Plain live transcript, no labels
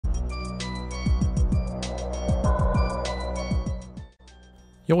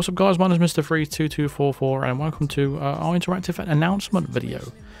Yo, what's up guys, my name is Mr. Freeze2244 and welcome to our interactive announcement video.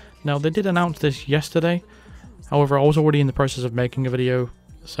 Now they did announce this yesterday, however I was already in the process of making a video,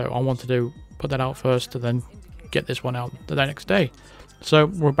 so I wanted to put that out first and then get this one out the next day. So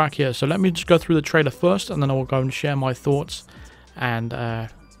we're back here, so let me just go through the trailer first and then I will go and share my thoughts and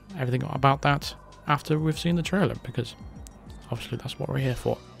everything about that after we've seen the trailer, because obviously that's what we're here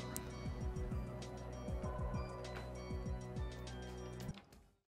for.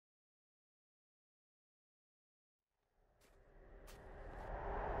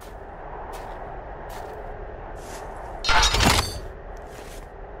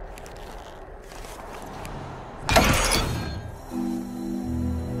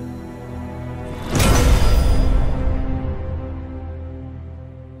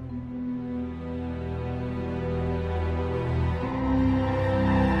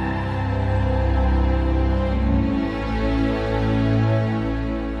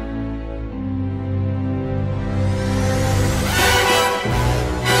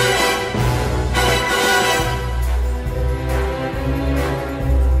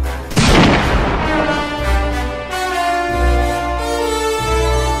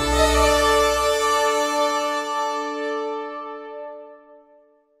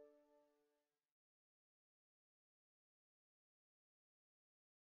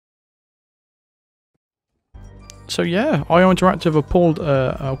 So yeah, IO Interactive have pulled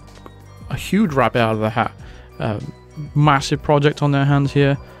a huge rabbit out of the hat. Massive project on their hands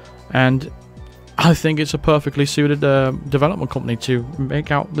here, and I think it's a perfectly suited development company to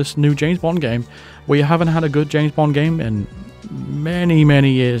make out this new James Bond game. We haven't had a good James Bond game in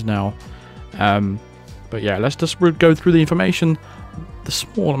many years now. But yeah, let's just go through the information, the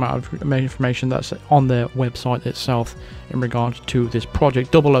small amount of information that's on their website itself in regards to this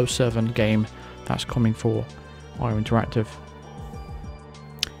Project 007 game that's coming for IO Interactive.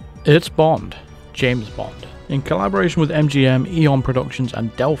 It's Bond, James Bond. In collaboration with MGM, Eon Productions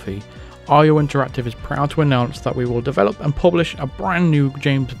and Delphi, IO Interactive is proud to announce that we will develop and publish a brand new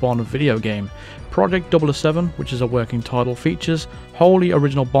James Bond video game. Project 007, which is a working title, features wholly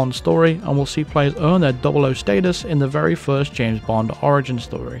original Bond story and will see players earn their 00 status in the very first James Bond origin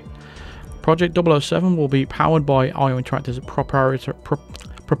story. Project 007 will be powered by IO Interactive's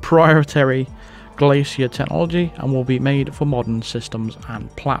proprietary Glacier technology and will be made for modern systems and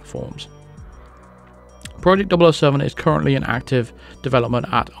platforms. Project 007 is currently in active development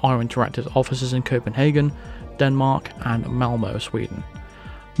at IO Interactive's offices in Copenhagen, Denmark and Malmo, Sweden.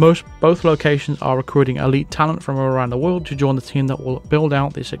 Both locations are recruiting elite talent from around the world to join the team that will build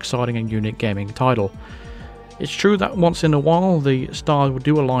out this exciting and unique gaming title. It's true that once in a while the stars will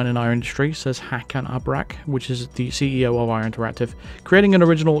do align in our industry, says Hakan Abrak, which is the CEO of IO Interactive. Creating an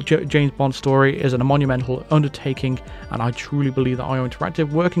original James Bond story is a monumental undertaking, and I truly believe that IO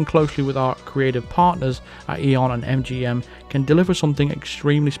Interactive, working closely with our creative partners at Eon and MGM, can deliver something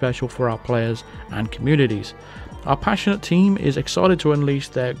extremely special for our players and communities. Our passionate team is excited to unleash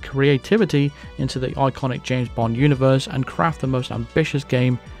their creativity into the iconic James Bond universe and craft the most ambitious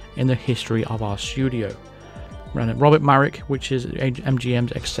game in the history of our studio. Robert Marek, which is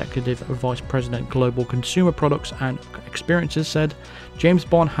MGM's Executive Vice President Global Consumer Products and Experiences, said, James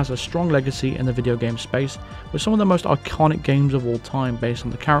Bond has a strong legacy in the video game space, with some of the most iconic games of all time based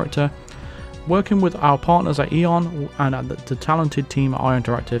on the character. Working with our partners at Eon and at the talented team at IO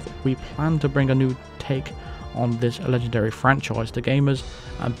Interactive, we plan to bring a new take on this legendary franchise to gamers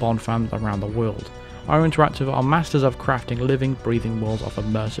and Bond fans around the world. IO Interactive are masters of crafting living, breathing worlds of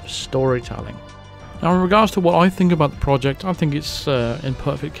immersive storytelling. Now, in regards to what I think about the project, I think it's in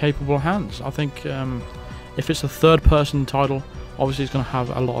perfect capable hands. I think if it's a third-person title, obviously it's going to have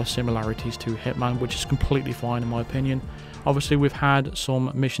a lot of similarities to Hitman, which is completely fine in my opinion. Obviously, we've had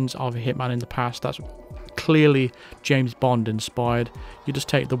some missions of Hitman in the past that's clearly James Bond inspired. You just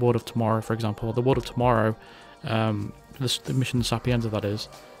take The World of Tomorrow, for example. The World of Tomorrow, the mission Sapienza, that is,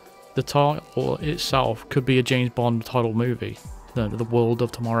 the title itself could be a James Bond title movie. The World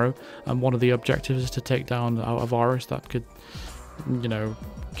of Tomorrow, and one of the objectives is to take down a virus that could, you know,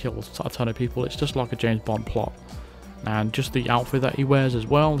 kill a ton of people. It's just like a James Bond plot, and just the outfit that he wears as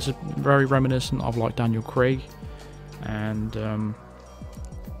well is very reminiscent of like Daniel Craig, and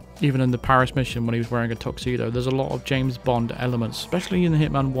even in the Paris mission when he was wearing a tuxedo, there's a lot of James Bond elements, especially in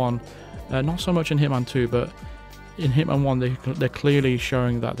Hitman 1, not so much in Hitman 2, but in Hitman 1 they're clearly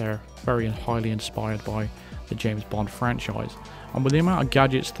showing that they're very highly inspired by the James Bond franchise. And with the amount of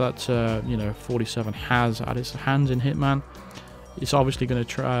gadgets that 47 has at its hands in Hitman, it's obviously going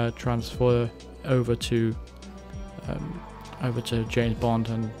to transfer over to James Bond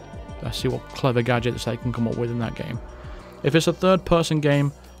and see what clever gadgets they can come up with in that game. If it's a third-person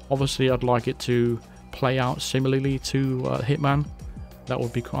game, Obviously, I'd like it to play out similarly to Hitman. That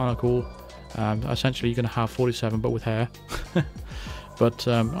would be kind of cool. Essentially, you're going to have 47, but with hair. But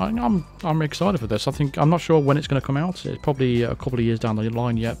I'm excited for this. I'm not sure when it's going to come out. It's probably a couple of years down the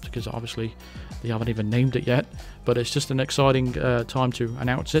line yet, because obviously they haven't even named it yet. But it's just an exciting time to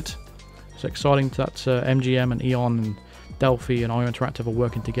announce it. It's exciting that MGM and Eon and Delphi and IO Interactive are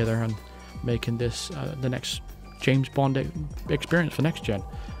working together and making this the next James Bond experience for next gen.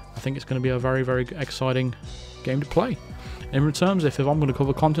 I think it's going to be a very, very exciting game to play. In terms of if I'm going to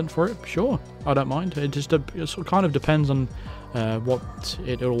cover content for it, sure, I don't mind. It just kind of depends on what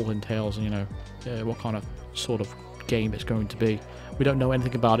it all entails, you know, what kind of sort of game it's going to be. We don't know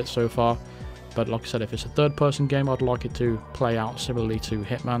anything about it so far, but like I said, if it's a third-person game, I'd like it to play out similarly to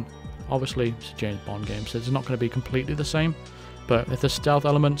Hitman. Obviously, it's a James Bond game, so it's not going to be completely the same. But if there's stealth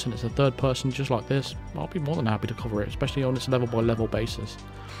elements and it's a third person just like this, I'll be more than happy to cover it, especially on this level-by-level basis.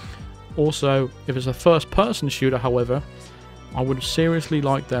 Also, if it's a first-person shooter, however, I would seriously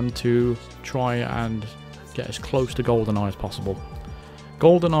like them to try and get as close to GoldenEye as possible.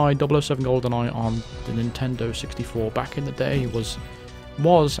 GoldenEye, 007 GoldenEye on the Nintendo 64 back in the day was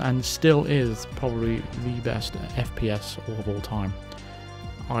and still is probably the best FPS of all time.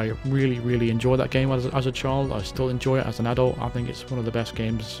 I really, really enjoyed that game as a child. I still enjoy it as an adult. I think it's one of the best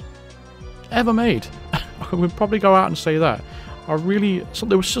games ever made. I would probably go out and say that.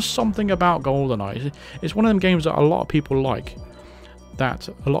 There was just something about GoldenEye. It's one of them games that a lot of people like, that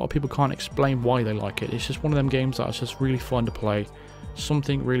a lot of people can't explain why they like it. It's just one of them games that's just really fun to play.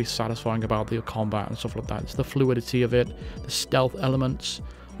 Something really satisfying about the combat and stuff like that. It's the fluidity of it, the stealth elements,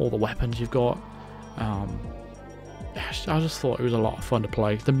 all the weapons you've got. I just thought it was a lot of fun to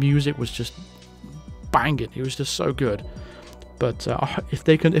play. The music was just banging. It was just so good. But if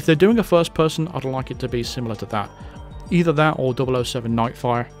they're doing a first person, I'd like it to be similar to that. Either that or 007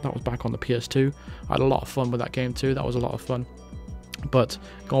 Nightfire. That was back on the PS2. I had a lot of fun with that game too. That was a lot of fun. But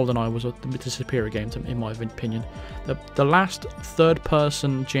GoldenEye was the superior game, in my opinion. The last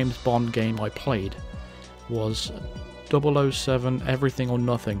third-person James Bond game I played was 007 Everything or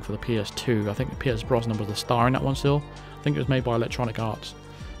Nothing for the PS2. I think Pierce Brosnan was the star in that one still. I think it was made by Electronic Arts.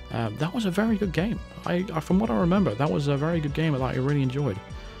 That was a very good game. From what I remember, that was a very good game that I really enjoyed.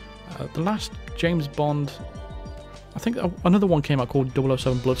 The last James Bond, I think another one came out called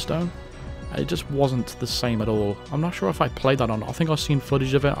 007 Bloodstone. It just wasn't the same at all. I'm not sure if I played that or not. I think I've seen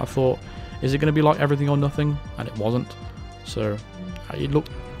footage of it. I thought, is it going to be like Everything or Nothing? And it wasn't. So it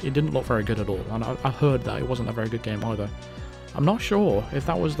didn't look very good at all. And I heard that it wasn't a very good game either. I'm not sure if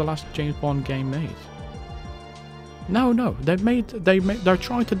that was the last James Bond game made. No, they're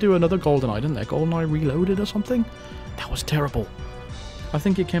trying to do another GoldenEye, didn't they? GoldenEye Reloaded or something? That was terrible. I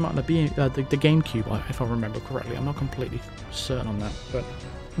think it came out on the GameCube, if I remember correctly. I'm not completely certain on that. But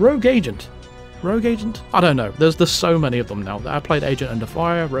Rogue Agent? I don't know. There's so many of them now. I played Agent Under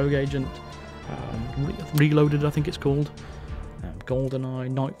Fire, Rogue Agent, Reloaded, I think it's called. GoldenEye,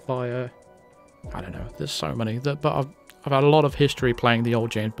 Nightfire. I don't know. There's so many. But I've had a lot of history playing the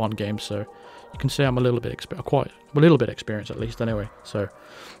old James Bond games, so you can say I'm a little bit experienced at least. Anyway, so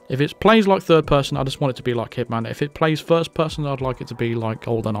if it plays like third person, I just want it to be like Hitman. If it plays first person, I'd like it to be like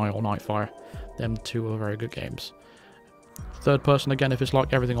GoldenEye or Nightfire. Them two are very good games. Third person again, if it's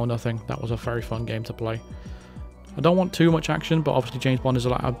like Everything or Nothing, that was a very fun game to play. I don't want too much action, but obviously James Bond is a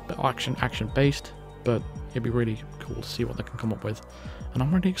lot action based. But it'd be really cool to see what they can come up with, and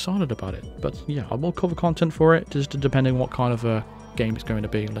I'm really excited about it. But yeah, I will cover content for it, just depending on what kind of a game it's going to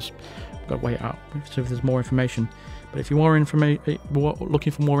be. Let's go wait out, see if there's more information. But if you are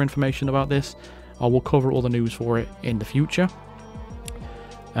looking for more information about this, I will cover all the news for it in the future.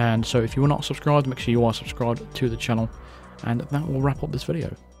 And so if you are not subscribed, make sure you are subscribed to the channel. And that will wrap up this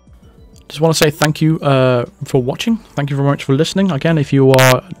video. Just want to say thank you for watching. Thank you very much for listening. Again, if you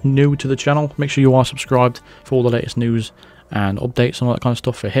are new to the channel, make sure you are subscribed for all the latest news and updates and all that kind of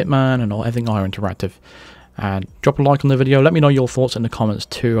stuff for Hitman and everything IO Interactive. And drop a like on the video. Let me know your thoughts in the comments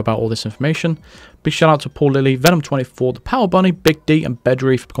too about all this information. Big shout out to Paul Lilly, Venom24, the Power Bunny, Big D, and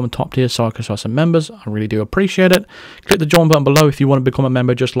Bedry for becoming top tier Psycho and members. I really do appreciate it. Click the join button below if you want to become a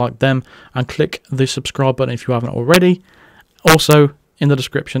member just like them, and click the subscribe button if you haven't already. Also, in the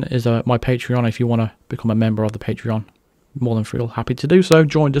description is my Patreon if you want to become a member of the Patreon. More than happy to do so.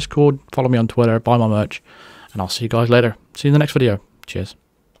 Join Discord, follow me on Twitter, buy my merch, and I'll see you guys later. See you in the next video. Cheers.